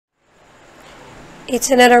It's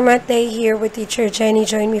another math day here with teacher Jenny.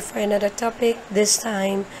 Join me for another topic. This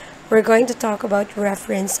time, we're going to talk about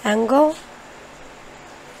reference angle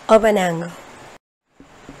of an angle.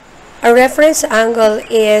 A reference angle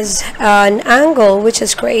is an angle which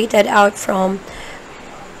is created out from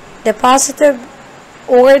the positive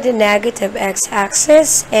or the negative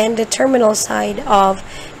x-axis and the terminal side of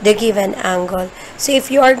the given angle. So if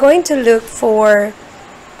you are going to look for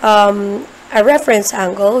a reference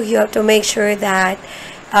angle, you have to make sure that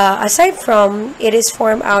aside from it is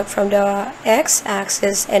formed out from the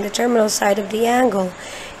x-axis and the terminal side of the angle,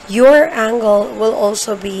 your angle will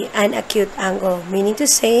also be an acute angle, meaning to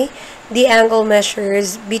say the angle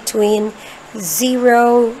measures between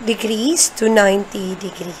 0 degrees to 90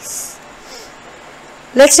 degrees.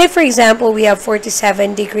 Let's say, for example, we have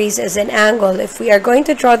 47 degrees as an angle. If we are going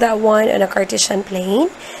to draw that one on a Cartesian plane,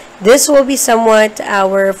 this will be somewhat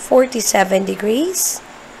our 47 degrees.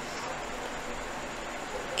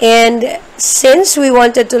 And since we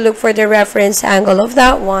wanted to look for the reference angle of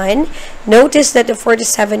that one, notice that the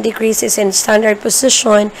 47 degrees is in standard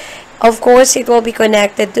position. Of course, it will be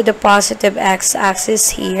connected to the positive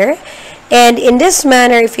x-axis here. And in this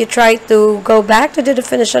manner, if you try to go back to the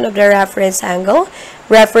definition of the reference angle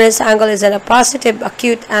is a positive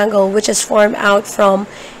acute angle which is formed out from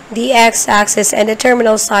the x-axis and the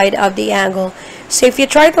terminal side of the angle. So if you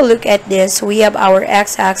try to look at this, we have our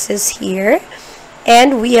x-axis here,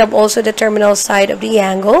 and we have also the terminal side of the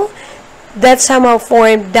angle that somehow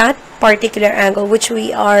formed that particular angle which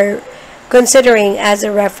we are considering as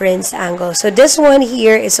a reference angle. So this one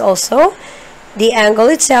here is also the angle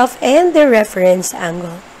itself and the reference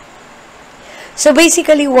angle. So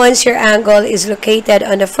basically, once your angle is located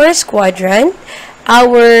on the first quadrant,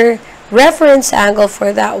 our reference angle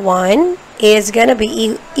for that one is going to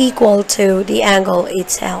be equal to the angle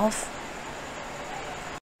itself.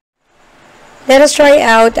 Let us try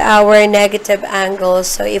out our negative angle.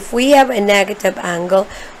 So if we have a negative angle,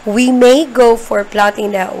 we may go for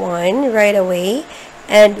plotting that one right away.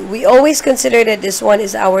 And we always consider that this one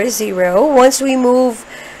is our 0. Once we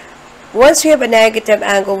have a negative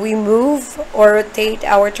angle, we move or rotate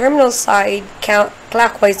our terminal side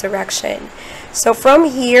clockwise direction. So from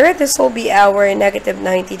here, this will be our negative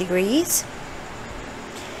 90 degrees,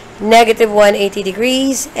 negative 180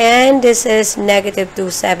 degrees, and this is negative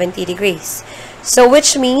 270 degrees. So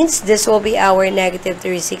which means this will be our negative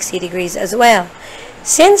 360 degrees as well.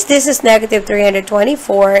 Since this is negative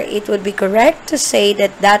 324, it would be correct to say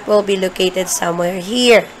that that will be located somewhere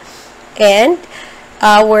here. And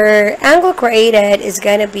our angle created is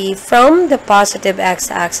going to be from the positive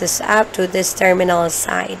x-axis up to this terminal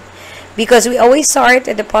side, because we always start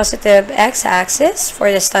at the positive x-axis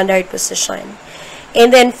for the standard position.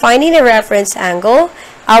 And then finding the reference angle,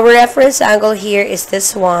 our reference angle here is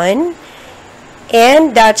this one,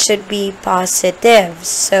 and that should be positive.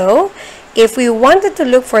 So if we wanted to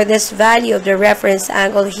look for this value of the reference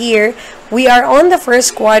angle here, we are on the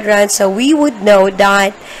first quadrant, so we would know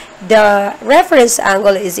that the reference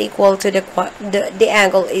angle is equal to the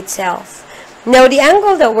angle itself. Now, the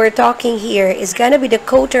angle that we're talking here is going to be the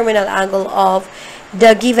coterminal angle of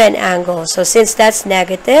the given angle. So since that's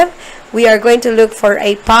negative, we are going to look for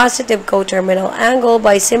a positive coterminal angle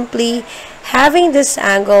by simply having this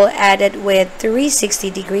angle added with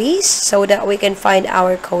 360 degrees so that we can find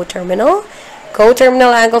our coterminal.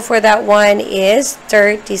 Coterminal angle for that one is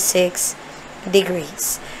 36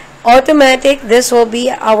 degrees. Automatic, this will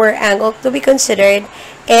be our angle to be considered.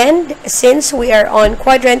 And since we are on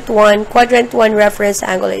quadrant 1 reference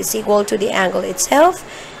angle is equal to the angle itself.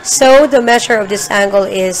 So the measure of this angle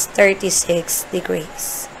is 36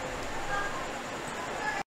 degrees.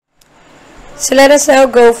 So let us now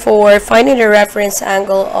go for finding the reference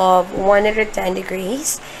angle of 110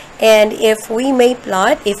 degrees. And if we may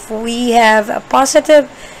plot, if we have a positive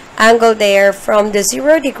angle there from the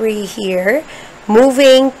 0 degree here,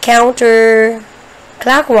 moving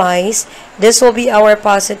counterclockwise, this will be our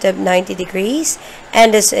positive 90 degrees,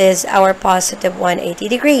 and this is our positive 180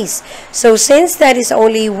 degrees. So since that is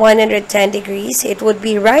only 110 degrees, it would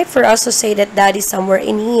be right for us to say that that is somewhere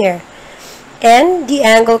in here. And the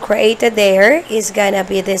angle created there is gonna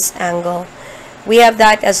be this angle. We have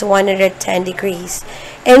that as 110 degrees.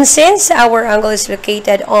 And since our angle is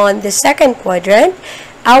located on the second quadrant,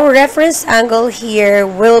 our reference angle here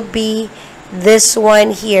will be this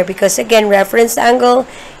one here, because again, reference angle,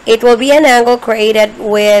 it will be an angle created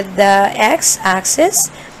with the x-axis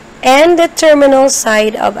and the terminal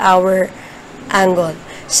side of our angle.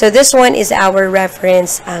 So this one is our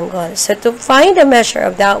reference angle. So to find the measure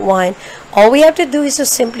of that one, all we have to do is to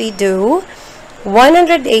simply do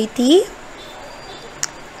 180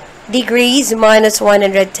 degrees minus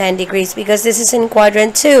 110 degrees because this is in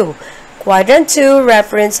quadrant 2. Quadrant 2,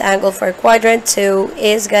 reference angle for quadrant 2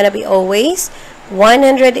 is going to be always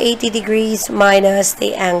 180 degrees minus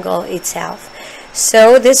the angle itself.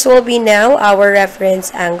 So this will be now our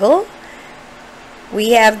reference angle.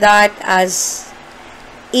 We have that as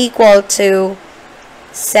equal to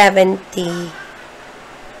 70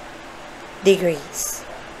 degrees.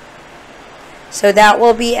 So that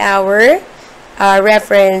will be our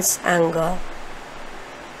reference angle.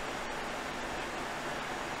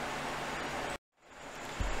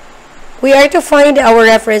 We are to find our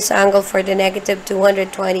reference angle for the negative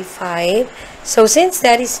 225. So since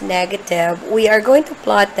that is negative, we are going to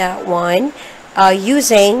plot that one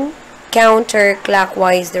using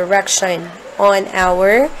counterclockwise direction on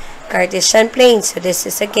our Cartesian plane. So this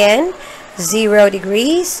is again 0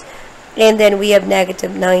 degrees, and then we have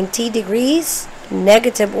negative 90 degrees,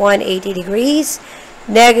 negative 180 degrees,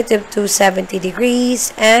 negative 270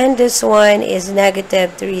 degrees, and this one is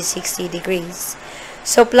negative 360 degrees.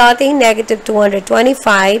 So plotting negative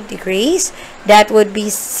 225 degrees, that would be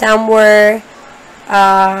somewhere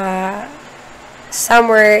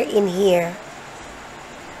in here.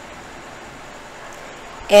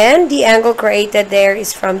 And the angle created there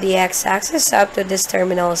is from the x-axis up to this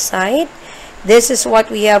terminal side. This is what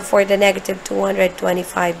we have for the negative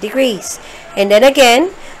 225 degrees. And then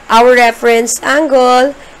again, our reference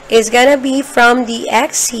angle is gonna be from the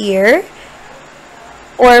x here,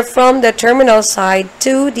 or from the terminal side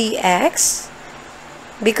to the x,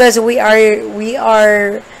 because we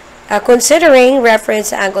are considering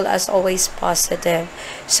reference angle as always positive.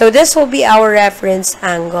 So this will be our reference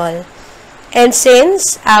angle. And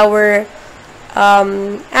since our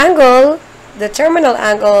angle, the terminal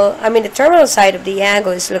side of the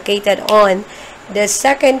angle is located on the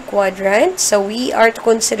second quadrant, so we are to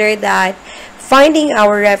consider that finding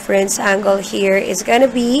our reference angle here is going to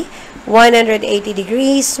be 180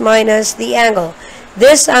 degrees minus the angle.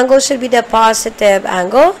 This angle should be the positive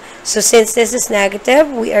angle. So since this is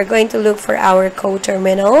negative, we are going to look for our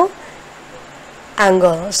coterminal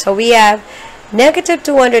angle. So we have negative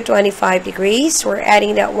 225 degrees. We're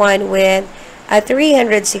adding that one with a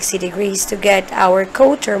 360 degrees to get our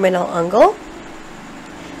coterminal angle.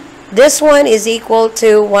 This one is equal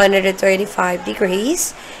to 135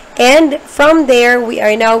 degrees. And from there, we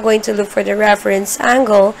are now going to look for the reference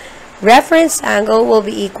angle. Reference angle will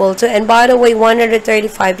be equal to, and by the way,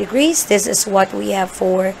 135 degrees, this is what we have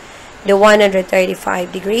for the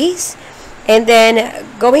 135 degrees. And then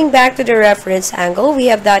going back to the reference angle, we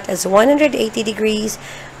have that as 180 degrees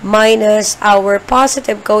minus our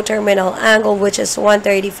positive coterminal angle, which is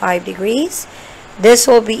 135 degrees. This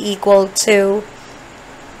will be equal to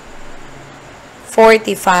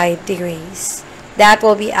 45 degrees. That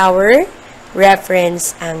will be our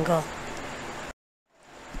reference angle.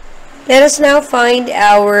 Let us now find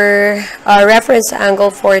our reference angle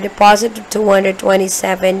for the positive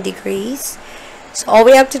 227 degrees. So all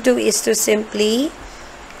we have to do is to simply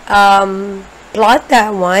plot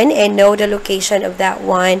that one and know the location of that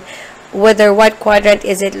one, whether what quadrant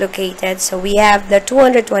is it located. So we have the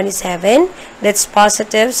 227, that's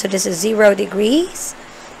positive, so this is 0 degrees.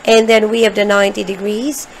 And then we have the 90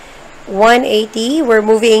 degrees. 180, we're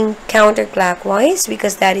moving counterclockwise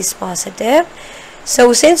because that is positive.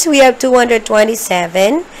 So since we have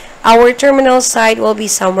 227, our terminal side will be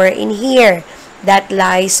somewhere in here. That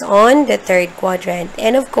lies on the third quadrant.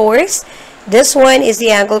 And of course, this one is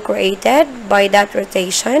the angle created by that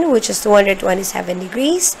rotation, which is 227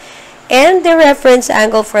 degrees. And the reference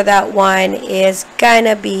angle for that one is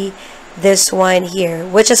gonna be this one here,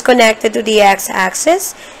 which is connected to the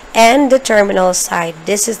x-axis and the terminal side.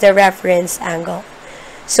 This is the reference angle.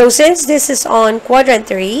 So since this is on quadrant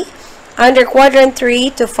 3, under quadrant 3,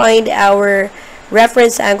 to find our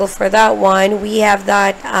reference angle for that one, we have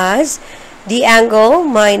that as the angle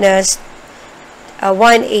minus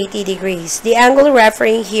 180 degrees. The angle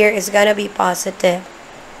referring here is going to be positive.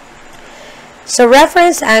 So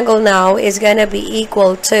reference angle now is going to be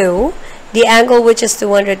equal to the angle, which is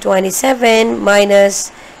 227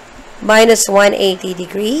 minus 180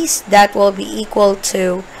 degrees. That will be equal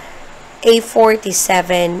to a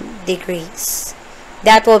 47 degrees.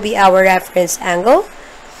 That will be our reference angle.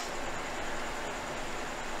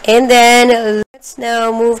 And then let's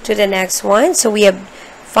now move to the next one. So we have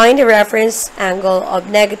find the reference angle of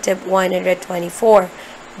negative 124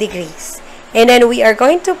 degrees. And then we are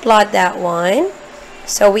going to plot that one.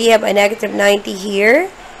 So we have a negative 90 here,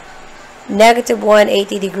 negative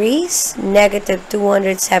 180 degrees, negative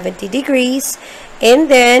 270 degrees, and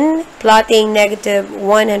then plotting negative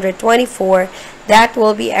 124, that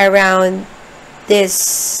will be around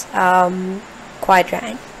this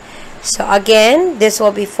quadrant. So again, this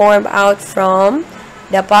will be formed out from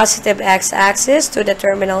the positive x-axis to the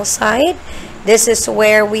terminal side. This is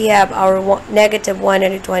where we have our negative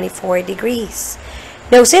 124 degrees.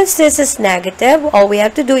 Now, since this is negative, all we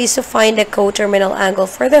have to do is to find the coterminal angle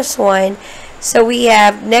for this one. So we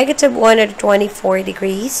have negative 124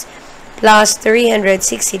 degrees plus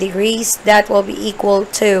 360 degrees. That will be equal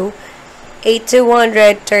to a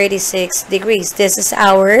 236 degrees. This is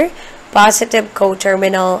our positive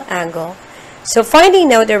coterminal angle. So finding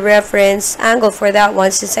now the reference angle for that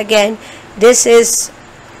one, since again this is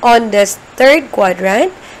on the third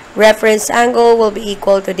quadrant, reference angle will be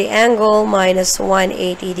equal to the angle minus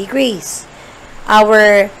 180 degrees.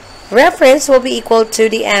 Our reference will be equal to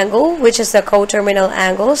the angle, which is the coterminal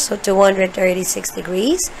angle, so 236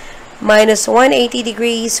 degrees minus 180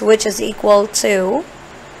 degrees, which is equal to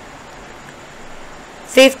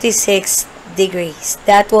 56 degrees.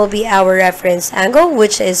 That will be our reference angle,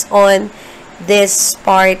 which is on this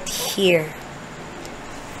part here.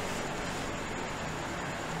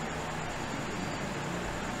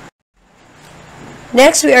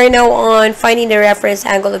 Next, we are now on finding the reference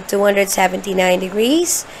angle of 279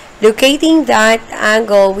 degrees. Locating that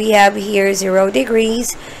angle, we have here 0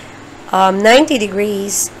 degrees, 90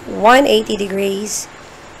 degrees, 180 degrees,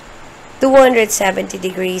 270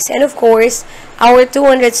 degrees, and of course, our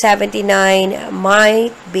 279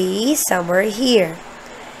 might be somewhere here.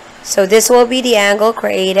 So this will be the angle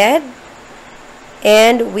created,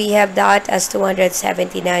 and we have that as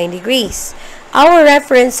 279 degrees. Our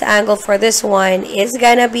reference angle for this one is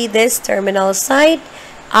gonna be this terminal side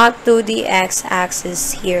up to the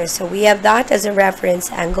x-axis here. So we have that as a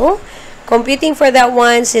reference angle. Computing for that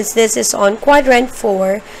one, since this is on quadrant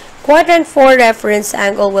 4 reference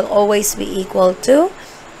angle will always be equal to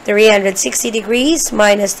 360 degrees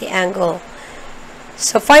minus the angle.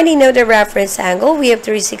 So finding now the reference angle, we have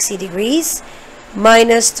 360 degrees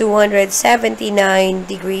minus 279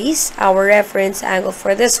 degrees. Our reference angle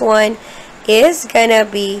for this one is gonna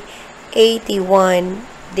be 81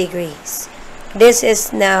 degrees. This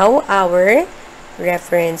is now our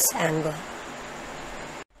reference angle.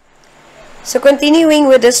 So continuing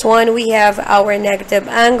with this one, we have our negative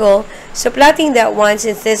angle. So plotting that one,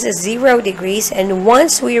 since this is 0 degrees, and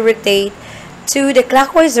once we rotate to the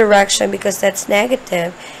clockwise direction, because that's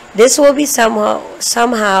negative, this will be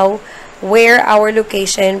somehow where our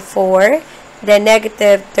location for the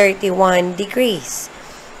negative 31 degrees.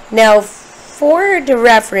 Now, for the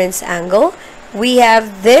reference angle, we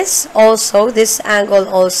have this also, this angle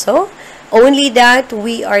also, only that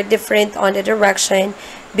we are different on the direction,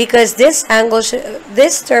 because this angle,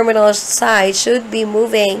 this terminal side should be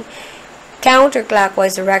moving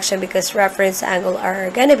counterclockwise direction, because reference angle are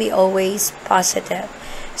gonna be always positive.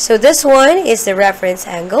 So this one is the reference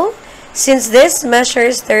angle. Since this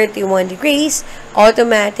measures 31 degrees,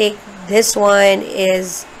 automatic, this one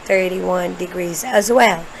is 31 degrees as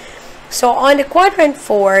well. So on the quadrant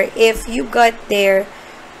 4, if you got there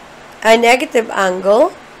a negative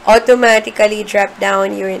angle, automatically drop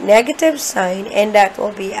down your negative sign, and that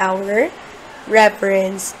will be our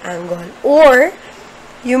reference angle. Or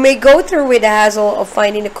you may go through with the hassle of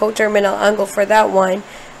finding the coterminal angle for that one.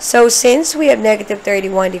 So since we have negative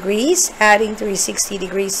 31 degrees, adding 360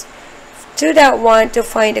 degrees to that one to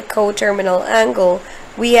find the coterminal angle,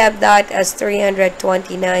 we have that as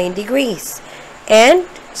 329 degrees. And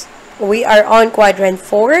we are on quadrant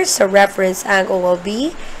 4, so reference angle will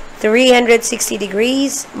be 360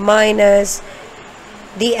 degrees minus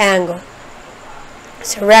the angle.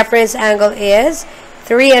 So reference angle is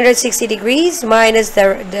 360 degrees minus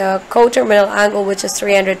the coterminal angle, which is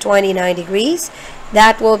 329 degrees.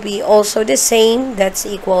 That will be also the same. That's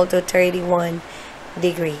equal to 31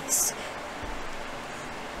 degrees.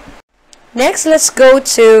 Next, let's go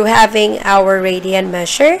to having our radian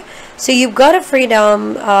measure. So you've got a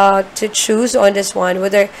freedom to choose on this one,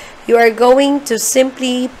 whether you are going to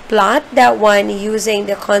simply plot that one using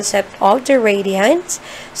the concept of the radians.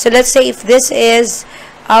 So let's say if this is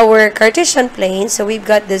our Cartesian plane, so we've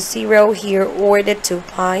got the 0 here, or the 2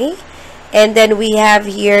 pi, and then we have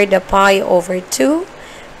here the pi over 2.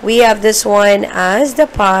 We have this one as the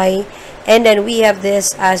pi, and then we have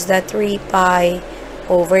this as the 3 pi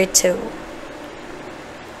over 2.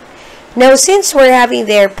 Now, since we're having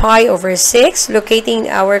there pi over 6, locating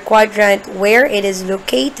our quadrant where it is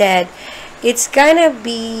located, it's gonna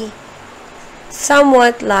be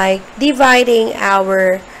somewhat like dividing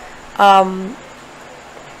our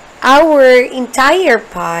our entire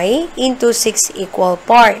pi into 6 equal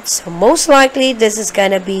parts. So most likely this is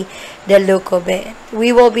gonna be the look of it.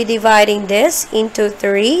 We will be dividing this into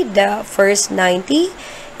 3, the first 90,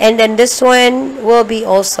 and then this one will be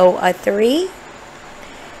also a 3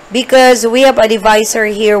 because we have a divisor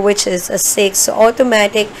here which is a 6. So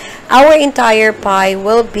automatic, our entire pi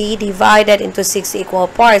will be divided into 6 equal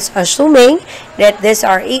parts, assuming that these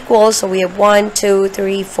are equal. So we have 1, 2,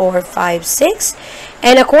 3, 4, 5, 6.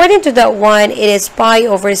 And according to that one, it is pi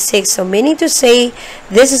over 6. So meaning to say,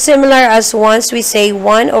 this is similar as once we say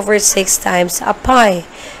 1 over 6 times a pi.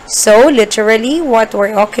 So literally, what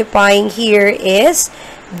we're occupying here is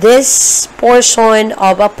this portion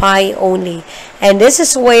of a pi only. And this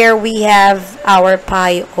is where we have our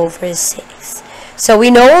pi over 6. So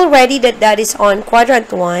we know already that that is on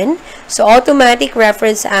quadrant 1. So automatic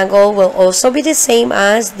reference angle will also be the same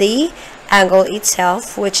as the angle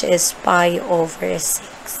itself, which is pi over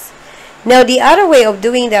 6. Now the other way of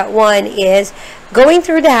doing that one is going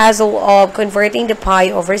through the hassle of converting the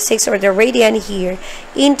pi over 6 or the radian here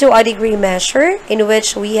into a degree measure, in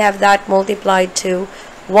which we have that multiplied to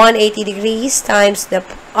 180 degrees times the,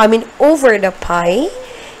 over the pi.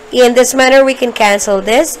 In this manner, we can cancel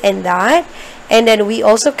this and that. And then we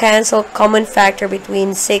also cancel common factor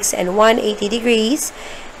between 6 and 180 degrees.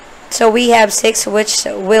 So we have 6, which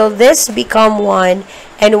will this become 1,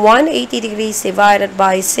 and 180 degrees divided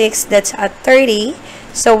by 6, that's at 30.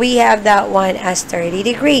 So we have that one as 30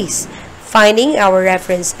 degrees. Finding our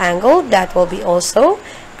reference angle, that will be also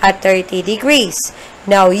at 30 degrees.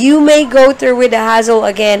 Now, you may go through with the hassle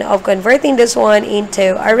again of converting this one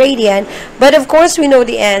into a radian, but of course we know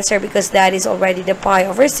the answer because that is already the pi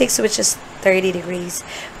over 6, which is 30 degrees.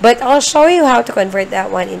 But I'll show you how to convert that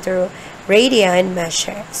one into radian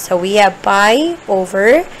measure. So we have pi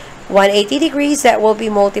over 180 degrees that will be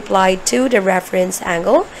multiplied to the reference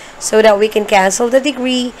angle so that we can cancel the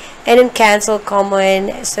degree and then cancel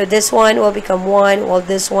common. So this one will become 1, while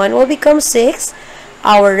this one will become 6.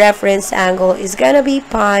 Our reference angle is gonna be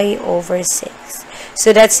pi over 6.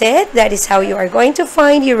 So that's it. That is how you are going to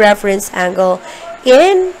find your reference angle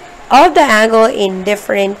of the angle in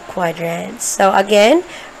different quadrants. So again,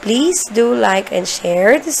 please do like and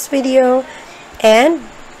share this video and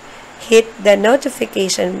hit the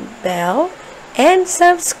notification bell and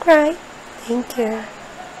subscribe. Thank you.